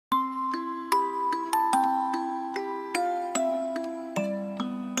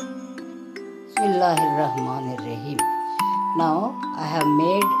Bismillahirrahmanirrahim. Now I have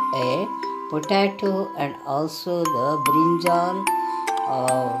made a potato and also the brinjal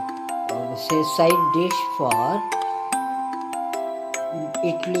side dish for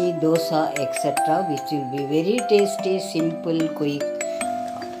idli, dosa, etc., which will be very tasty, simple, quick.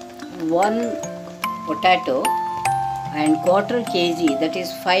 One potato and quarter kg, that is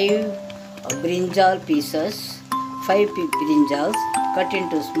 5 brinjal pieces, 5 brinjals cut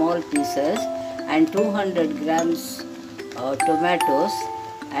into small pieces, and 200 grams tomatoes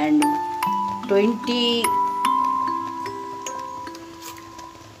and 20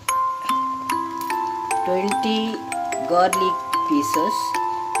 garlic pieces,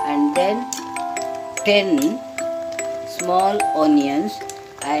 and then 10 small onions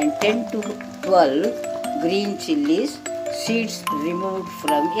and 10 to 12 green chilies, seeds removed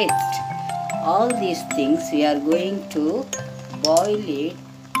from it. All these things we are going to boil it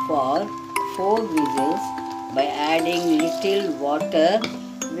for 4 whistles by adding little water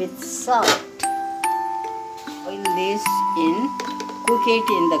with salt. Boil this in, cook it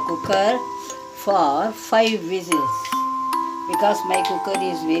in the cooker for 5 whistles. Because my cooker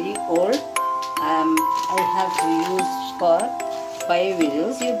is very old, I have to use for 5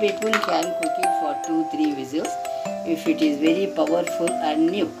 whistles. You people can cook it for 2-3 whistles if it is very powerful and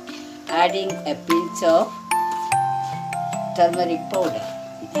new. Adding a pinch of turmeric powder,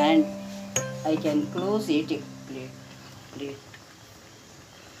 and I can close it.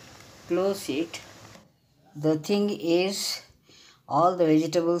 Close it. The thing is, all the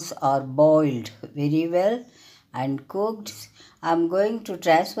vegetables are boiled very well and cooked. I am going to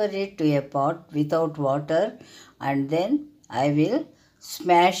transfer it to a pot without water, and then I will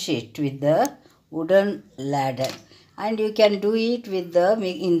smash it with the wooden ladle. And you can do it with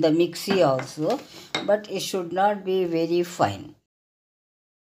in the mixie also, but it should not be very fine.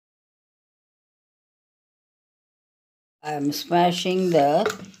 I am smashing the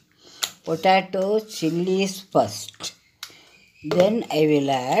potato chilies first. Then I will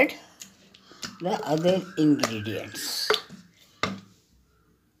add the other ingredients.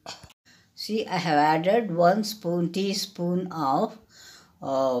 See, I have added 1 teaspoon of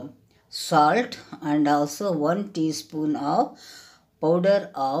salt and also 1 teaspoon of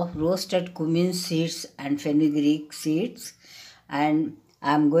powder of roasted cumin seeds and fenugreek seeds, and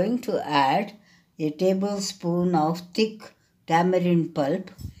I am going to add a tablespoon of thick tamarind pulp.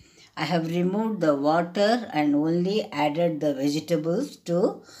 I have removed the water and only added the vegetables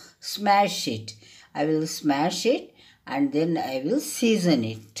to smash it. I will smash it and then I will season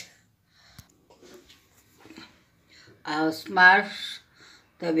it. I have smashed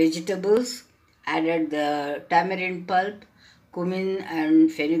the vegetables, added the tamarind pulp, cumin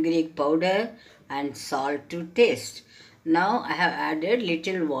and fenugreek powder and salt to taste. Now I have added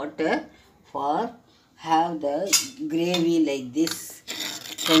little water for have the gravy like this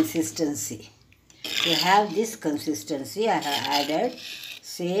consistency. To have this consistency, I have added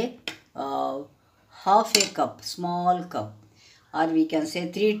say half a cup, small cup, or we can say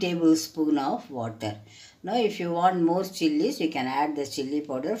 3 tablespoons of water. Now if you want more chilies, you can add the chili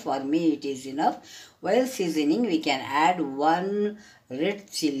powder. For me it is enough. While seasoning, we can add 1 red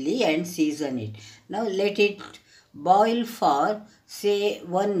chili and season it. Now let it boil for say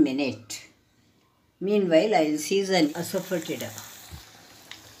 1 minute. Meanwhile, I will season asafoetida.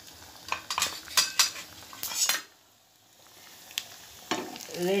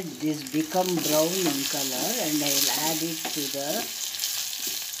 Let this become brown in color, and I will add it to the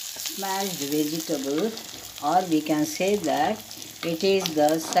smashed vegetable, or we can say that it is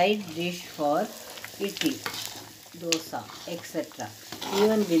the side dish for idli, dosa, etc.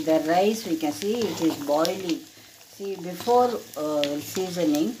 Even with the rice, we can see it is boiling. See, before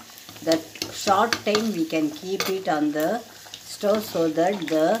seasoning, that short time we can keep it on the stove so that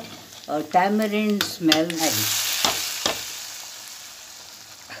the tamarind smell nice.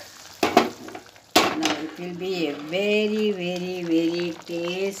 Now it will be a very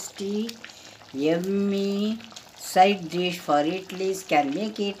tasty, yummy side dish for idlis. Can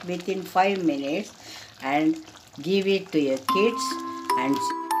make it within 5 minutes and give it to your kids and